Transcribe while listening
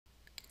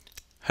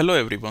Hello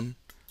everyone.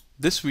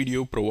 This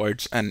video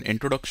provides an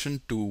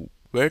introduction to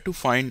where to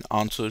find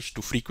answers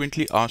to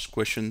frequently asked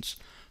questions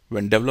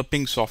when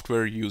developing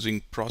software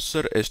using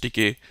Processor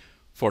SDK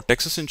for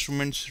Texas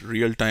Instruments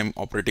Real-Time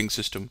Operating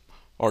System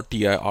or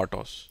TI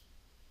RTOS.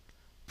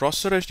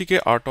 Processor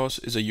SDK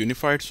RTOS is a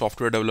unified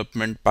software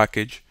development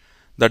package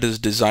that is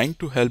designed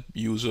to help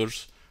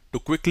users to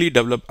quickly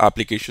develop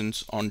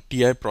applications on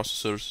TI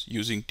processors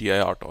using TI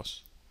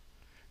RTOS.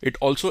 It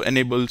also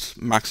enables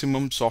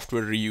maximum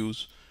software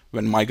reuse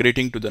when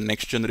migrating to the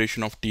next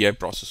generation of TI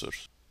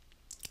processors.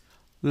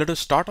 Let us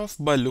start off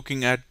by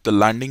looking at the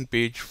landing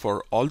page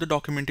for all the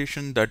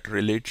documentation that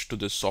relates to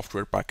this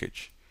software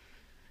package.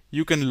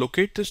 You can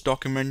locate this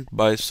document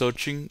by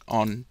searching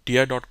on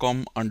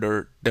ti.com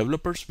under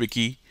Developers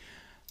Wiki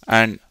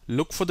and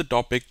look for the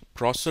topic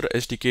Processor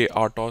SDK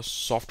RTOS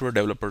Software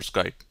Developers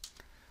Guide.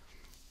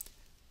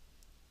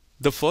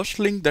 The first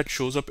link that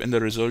shows up in the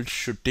results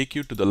should take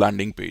you to the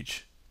landing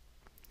page.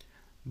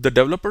 The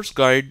Developer's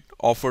Guide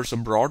offers a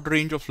broad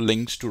range of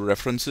links to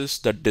references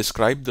that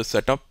describe the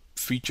setup,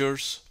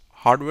 features,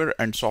 hardware,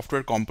 and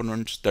software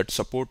components that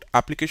support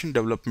application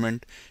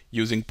development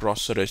using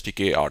Processor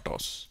SDK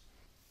RTOS.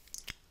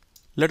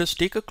 Let us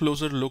take a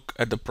closer look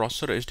at the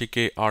Processor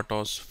SDK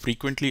RTOS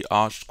Frequently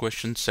Asked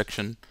Questions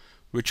section,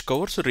 which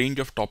covers a range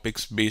of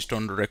topics based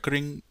on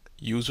recurring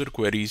user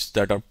queries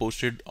that are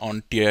posted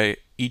on TI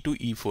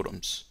E2E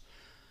forums.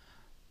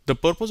 The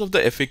purpose of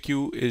the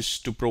FAQ is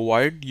to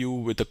provide you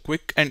with a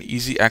quick and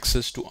easy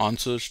access to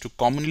answers to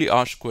commonly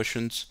asked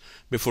questions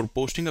before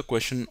posting a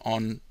question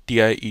on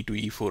TI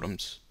E2E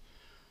forums.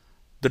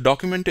 The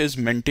document is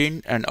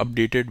maintained and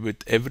updated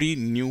with every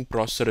new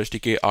Processor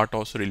SDK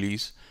RTOS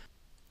release.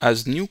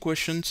 As new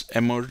questions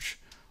emerge,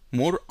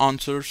 more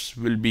answers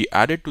will be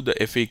added to the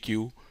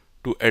FAQ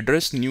to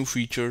address new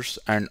features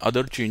and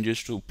other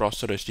changes to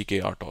Processor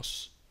SDK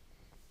RTOS.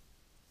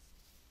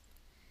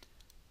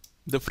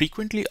 The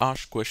frequently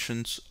asked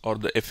questions or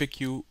the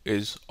FAQ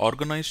is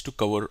organized to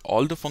cover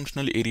all the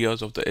functional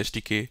areas of the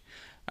SDK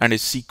and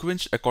is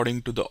sequenced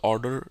according to the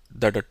order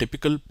that a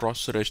typical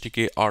Processor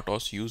SDK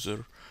RTOS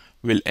user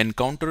will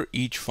encounter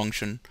each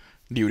function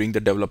during the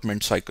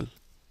development cycle.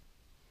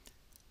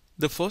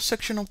 The first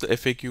section of the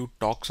FAQ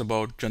talks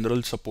about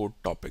general support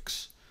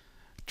topics.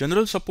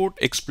 General support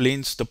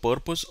explains the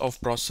purpose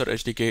of Processor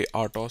SDK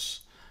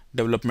RTOS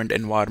development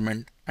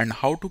environment and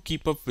how to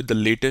keep up with the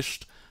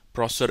latest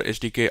Processor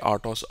SDK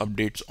RTOS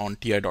updates on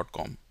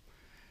ti.com.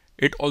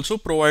 It also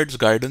provides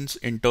guidance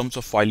in terms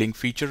of filing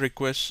feature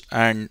requests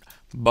and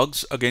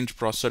bugs against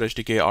Processor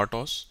SDK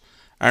RTOS,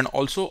 and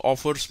also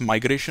offers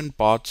migration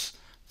paths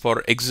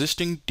for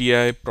existing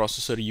TI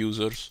processor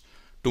users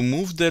to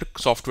move their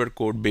software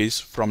code base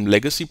from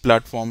legacy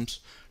platforms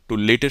to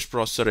latest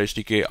Processor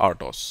SDK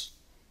RTOS.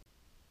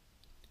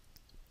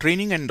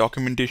 Training and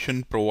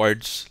documentation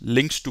provides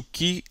links to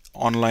key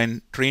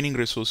online training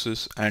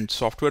resources and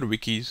software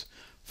wikis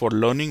for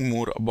learning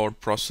more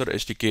about Processor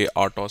SDK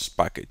RTOS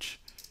package.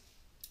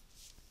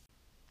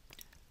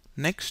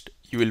 Next,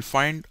 you will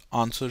find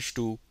answers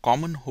to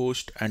common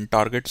host and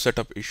target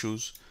setup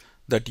issues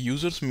that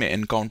users may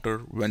encounter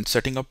when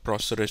setting up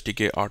Processor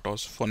SDK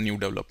RTOS for new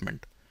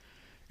development.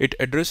 It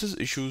addresses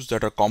issues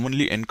that are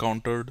commonly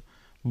encountered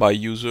by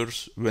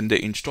users when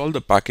they install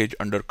the package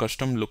under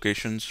custom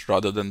locations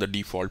rather than the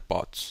default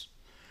paths.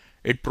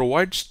 It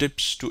provides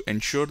tips to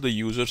ensure the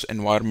user's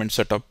environment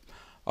setup,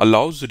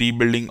 allows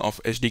rebuilding of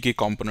SDK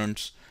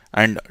components,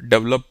 and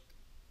develop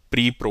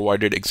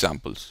pre-provided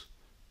examples.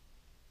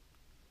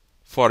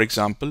 For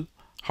example,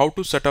 how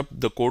to set up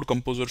the Code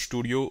Composer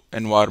Studio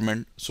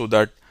environment so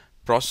that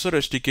Processor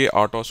SDK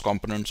RTOS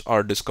components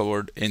are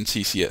discovered in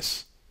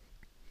CCS.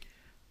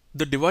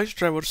 The device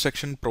driver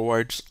section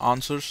provides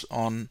answers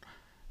on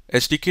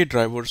SDK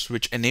drivers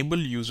which enable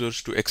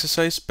users to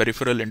exercise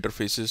peripheral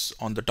interfaces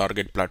on the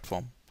target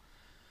platform.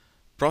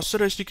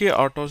 Processor SDK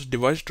RTOS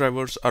device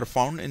drivers are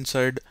found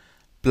inside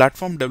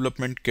Platform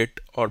Development Kit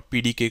or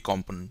PDK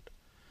component.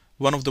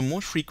 One of the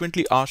most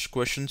frequently asked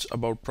questions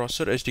about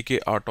Processor SDK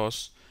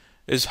RTOS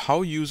is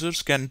how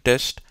users can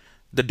test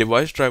the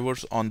device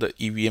drivers on the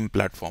EVM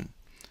platform,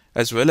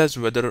 as well as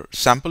whether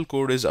sample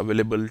code is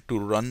available to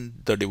run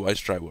the device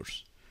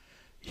drivers.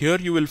 Here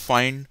you will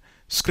find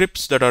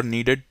scripts that are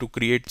needed to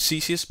create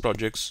CCS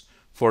projects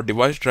for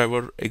device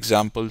driver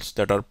examples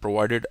that are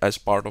provided as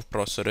part of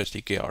Processor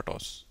SDK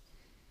RTOS.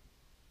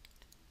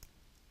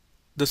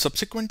 The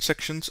subsequent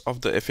sections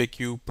of the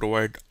FAQ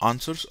provide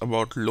answers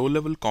about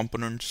low-level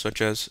components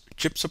such as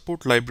chip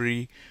support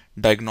library,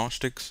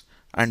 diagnostics,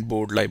 and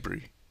board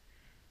library.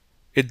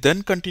 It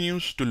then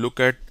continues to look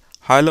at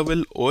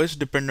high-level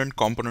OS-dependent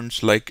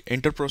components like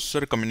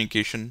interprocessor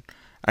communication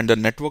and the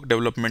network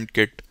development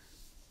kit.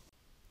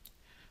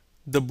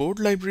 The board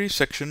library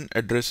section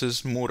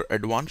addresses more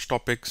advanced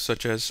topics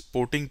such as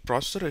porting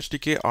Processor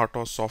SDK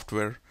RTOS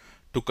software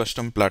to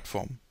custom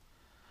platform.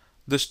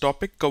 This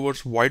topic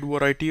covers wide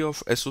variety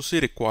of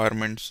SoC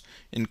requirements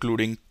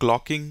including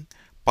clocking,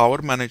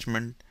 power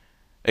management,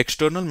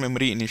 external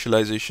memory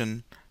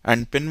initialization,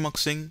 and pin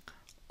muxing,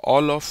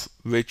 all of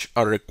which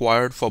are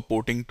required for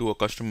porting to a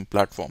customer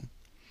platform.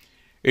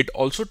 It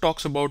also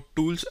talks about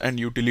tools and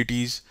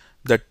utilities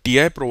that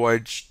TI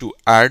provides to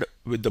add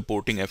with the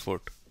porting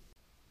effort.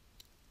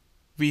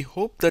 We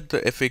hope that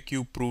the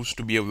FAQ proves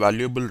to be a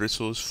valuable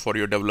resource for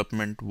your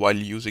development while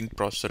using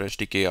Processor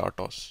SDK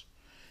RTOS.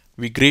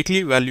 We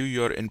greatly value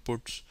your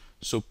inputs,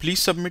 so please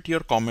submit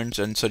your comments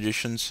and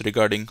suggestions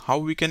regarding how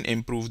we can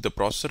improve the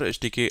Processor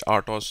SDK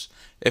RTOS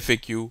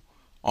FAQ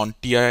on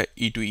TI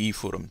E2E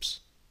forums.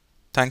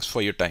 Thanks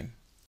for your time.